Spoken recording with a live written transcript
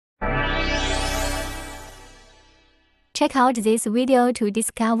Check out this video to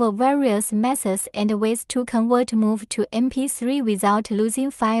discover various methods and ways to convert MOV to MP3 without losing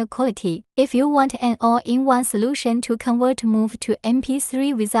file quality. If you want an all-in-one solution to convert MOV to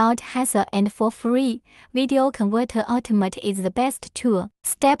MP3 without hassle and for free, Video Converter Ultimate is the best tool.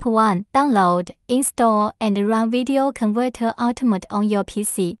 Step 1. Download, install, and run Video Converter Ultimate on your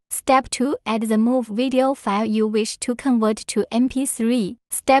PC. Step 2. Add the MOV video file you wish to convert to MP3.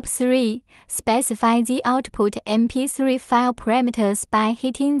 Step 3. Specify the output MP3 file parameters by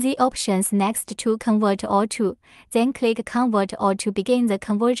hitting the options next to Convert All to, then click Convert All to begin the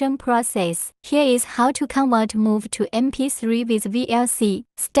conversion process. Here is how to convert MOV to MP3 with VLC.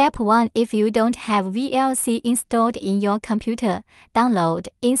 Step 1. If you don't have VLC installed in your computer, download,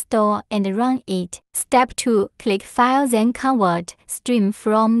 install, and run it. Step 2. Click File then Convert. Stream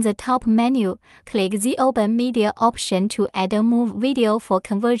from the top menu. Click the Open Media option to add a MOV video for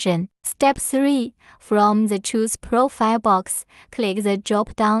conversion. Step 3. From the Choose Profile box, click the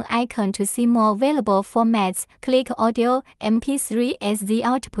drop-down icon to see more available formats. Click Audio MP3 as the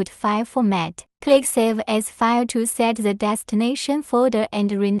output file format. Click Save as File to set the destination folder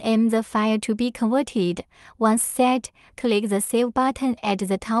and rename the file to be converted. Once set, click the Save button at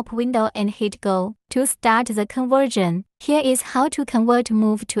the top window and hit Go to start the conversion. Here is how to convert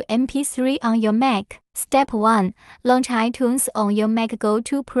MOV to MP3 on your Mac. Step 1. Launch iTunes on your Mac. Go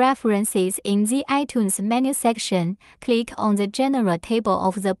to Preferences in the iTunes menu section. Click on the General table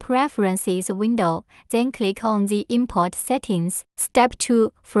of the Preferences window, then click on the Import Settings. Step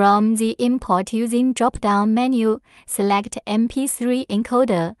 2. From the Import using drop-down menu, select MP3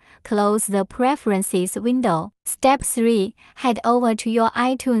 Encoder. Close the Preferences window. Step 3. Head over to your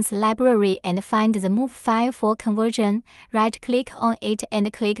iTunes library and find the MOV file for conversion. Right-click on it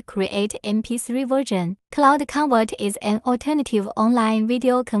and click Create MP3 version. Cloud Convert is an alternative online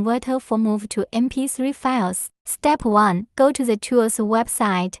video converter for MOV to MP3 files. Step 1. Go to the Tools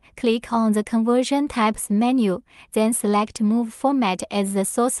website, click on the Conversion Types menu, then select MOV format as the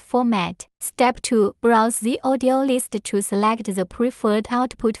source format. Step 2. Browse the audio list to select the preferred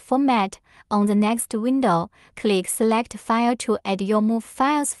output format. On the next window, click Select File to add your MOV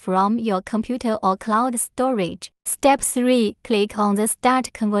files from your computer or cloud storage. Step 3. Click on the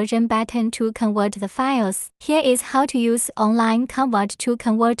Start Conversion button to convert the files. Here is how to use Online Convert to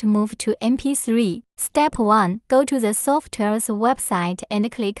convert MOV to MP3. Step 1. Go to the software's website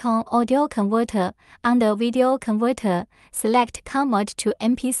and click on Audio Converter. Under Video Converter, select Convert to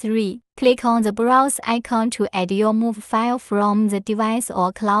MP3. Click on the Browse icon to add your MOV file from the device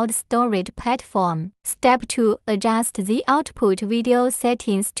or cloud storage platform. Step 2. Adjust the output video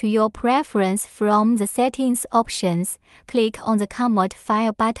settings to your preference from the Settings options. Click on the Convert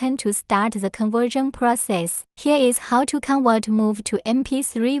File button to start the conversion process. Here is how to convert MOV to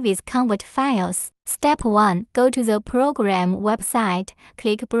MP3 with Convert Files. Step 1. Go to the program website.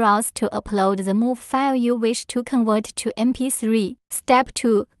 Click Browse to upload the MOV file you wish to convert to MP3. Step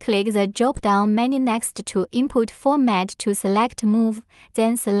 2. Click the drop-down menu next to Input Format to select MOV,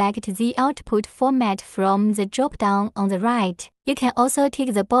 then select the output format from the drop-down on the right. You can also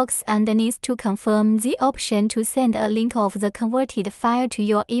tick the box underneath to confirm the option to send a link of the converted file to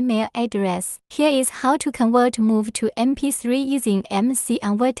your email address. Here is how to convert MOV to MP3 using MC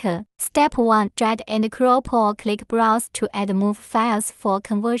Converter. Step 1. Drag and crop or click Browse to add MOV files for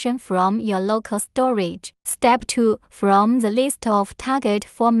conversion from your local storage. Step 2. From the list of target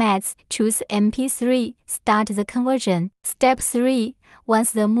formats, choose MP3. Start the conversion. Step 3.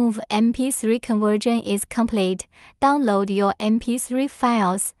 Once the MOV MP3 conversion is complete, download your MP3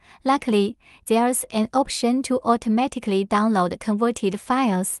 files. Luckily, there's an option to automatically download converted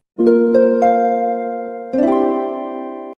files.